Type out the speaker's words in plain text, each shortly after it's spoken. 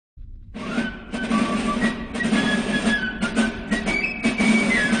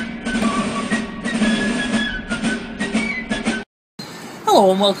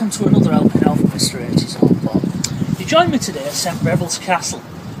Hello and welcome to another helping of Mr H's Old Pod. You join me today at St Briavels Castle,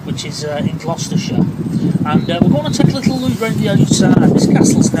 which is in Gloucestershire, and we're going to take a little look round the outside. This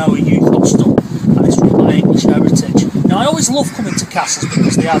castle's now a youth hostel and it's run by English Heritage. Now I always love coming to castles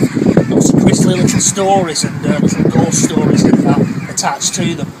because they have lots of grisly little stories and little ghost stories like that attached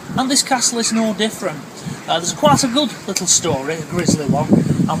to them, and this castle is no different. There's quite a good little story, a grisly one,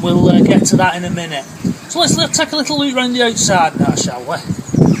 and we'll get to that in a minute. So let's take a little look around the outside now, shall we?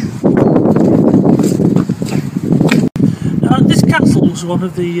 Now, this castle was one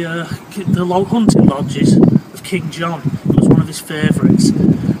of the hunting lodges of King John. It was one of his favourites,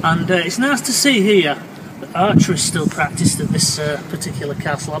 and it's nice to see here that archery is still practised at this particular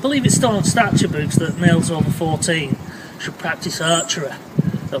castle. I believe it's still on statute books that males over 14 should practice archery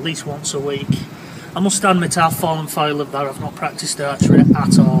at least once a week. I must admit I've fallen foul of that. I've not practised archery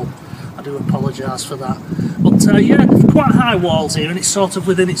at all. I do apologise for that. But yeah, there's quite high walls here and it's sort of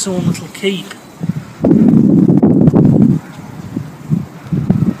within its own little keep.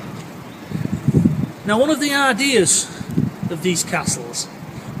 Now one of the ideas of these castles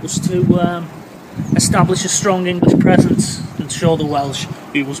was to establish a strong English presence and show the Welsh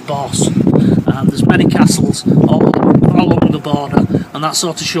who was boss. There's many castles all along the border, and that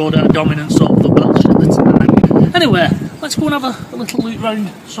sort of showed our dominance over the Welsh at the time. Anyway, let's go and have a little look round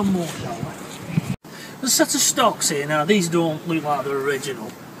some more, shall we? There's a set of stocks here. Now these don't look like they're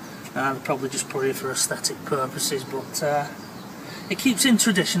original, they're probably just put here for aesthetic purposes, but it keeps in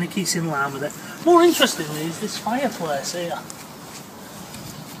tradition, it keeps in line with it. More interestingly is this fireplace here.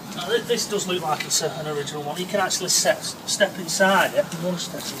 Now, this does look like it's an original one. You can actually step inside it. I'm going to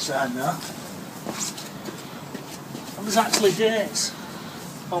step inside now. And there's actually dates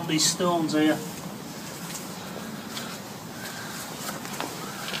on these stones here.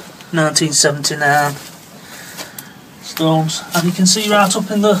 1979 stones, and you can see right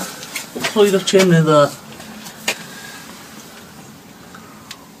up in through the chimney there.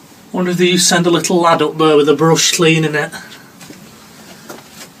 Wonder if they used to send a little lad up there with a brush cleaning it.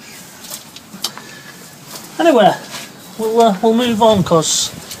 Anyway, we'll move on,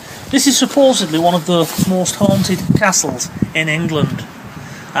 because this is supposedly one of the most haunted castles in England.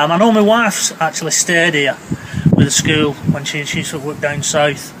 I know my wife's actually stayed here with a school when she used to work down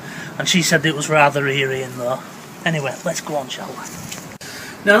south, and she said it was rather eerie in there. Anyway, let's go on, shall we?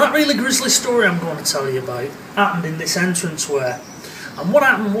 Now that really grisly story I'm going to tell you about happened in this entranceway, and what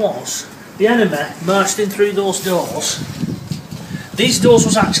happened was the enemy marched in through those doors. These doors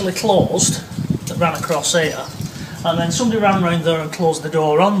was actually closed that ran across here, and then somebody ran round there and closed the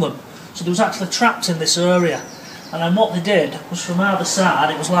door on them, so they was actually trapped in this area. And then what they did was, from either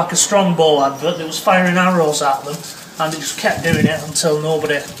side, it was like a strongbow advert, they was firing arrows at them, and they just kept doing it until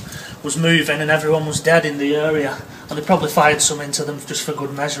nobody was moving and everyone was dead in the area. And they probably fired some into them just for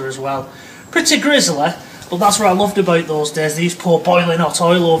good measure as well. Pretty grisly, but that's what I loved about those days. They used to pour boiling hot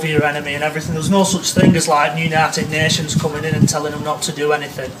oil over your enemy and everything. There was no such thing as like United Nations coming in and telling them not to do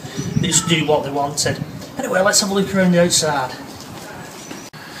anything. They used to do what they wanted. Anyway, let's have a look around the outside.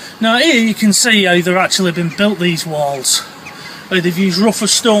 Now here you can see how they've actually been built, these walls. How they've used rougher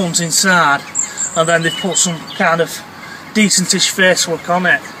stones inside, and then they've put some kind of decentish facework on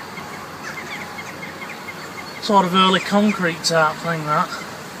it. Sort of early concrete type thing, that.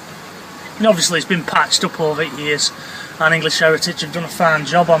 And obviously it's been patched up over years, and English Heritage have done a fine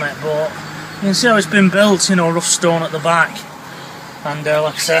job on it, but you can see how it's been built, you know, rough stone at the back. And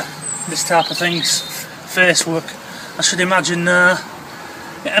like I say, this type of thing's facework. I should imagine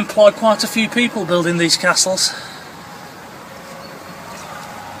it employed quite a few people building these castles.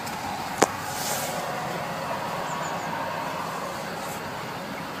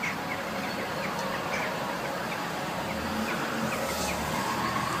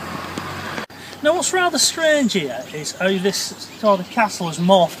 Now what's rather strange here is how this sort of castle has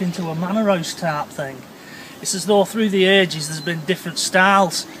morphed into a manor house type thing. It's as though through the ages there's been different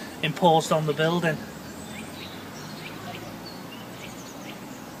styles imposed on the building.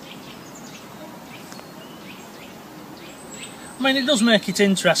 I mean, it does make it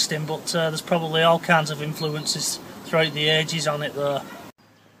interesting, but there's probably all kinds of influences throughout the ages on it there.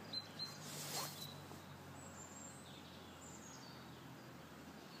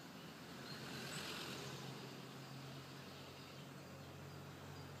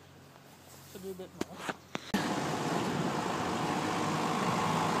 Should do a bit more.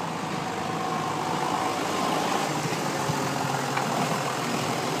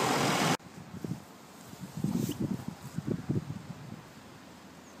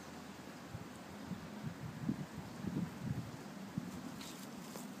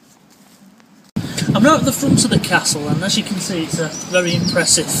 I'm We're at the front of the castle, and as you can see, it's a very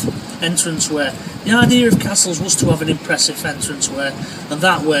impressive entranceway. The idea of castles was to have an impressive entranceway, and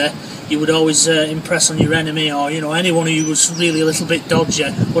that way you would always impress on your enemy, or anyone who was really a little bit dodgy,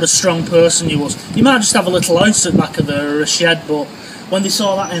 what a strong person you was. You might just have a little house at the back of there, or a shed, but when they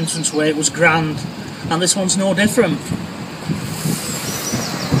saw that entranceway it was grand, and this one's no different.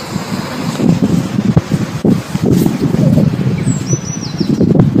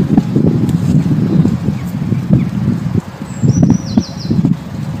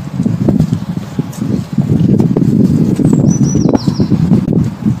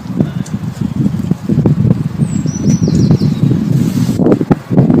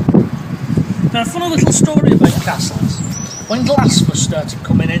 Now, a funny little story about castles. When glass first started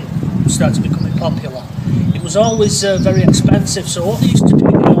becoming popular, it was always very expensive, so what they used to do,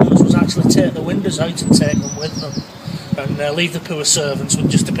 the owners, was actually take the windows out and take them with them, and leave the poor servants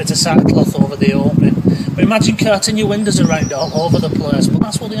with just a bit of sackcloth over the opening. But imagine carting your windows around all over the place, but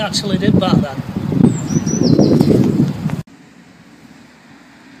that's what they actually did back then.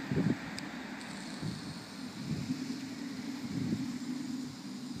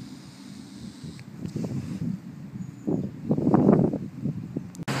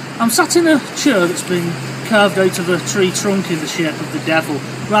 I'm sat in a chair that's been carved out of a tree trunk in the shape of the devil.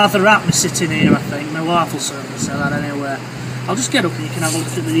 Rather at me sitting here, I think. My wife will certainly say that anyway. I'll just get up and you can have a look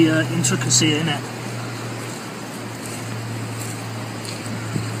at the intricacy in it.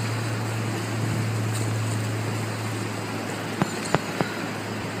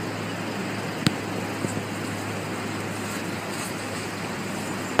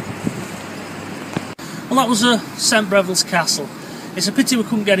 Well, that was St Briavels Castle. It's a pity we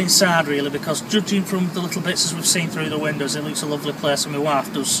couldn't get inside really, because judging from the little bits as we've seen through the windows, it looks a lovely place, and my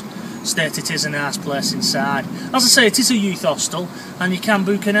wife does state it is a nice place inside. As I say, it is a youth hostel and you can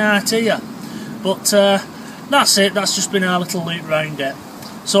book a night here. But that's it, that's just been our little loop round it.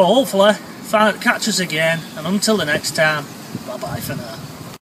 So hopefully catch us again, and until the next time, bye bye for now.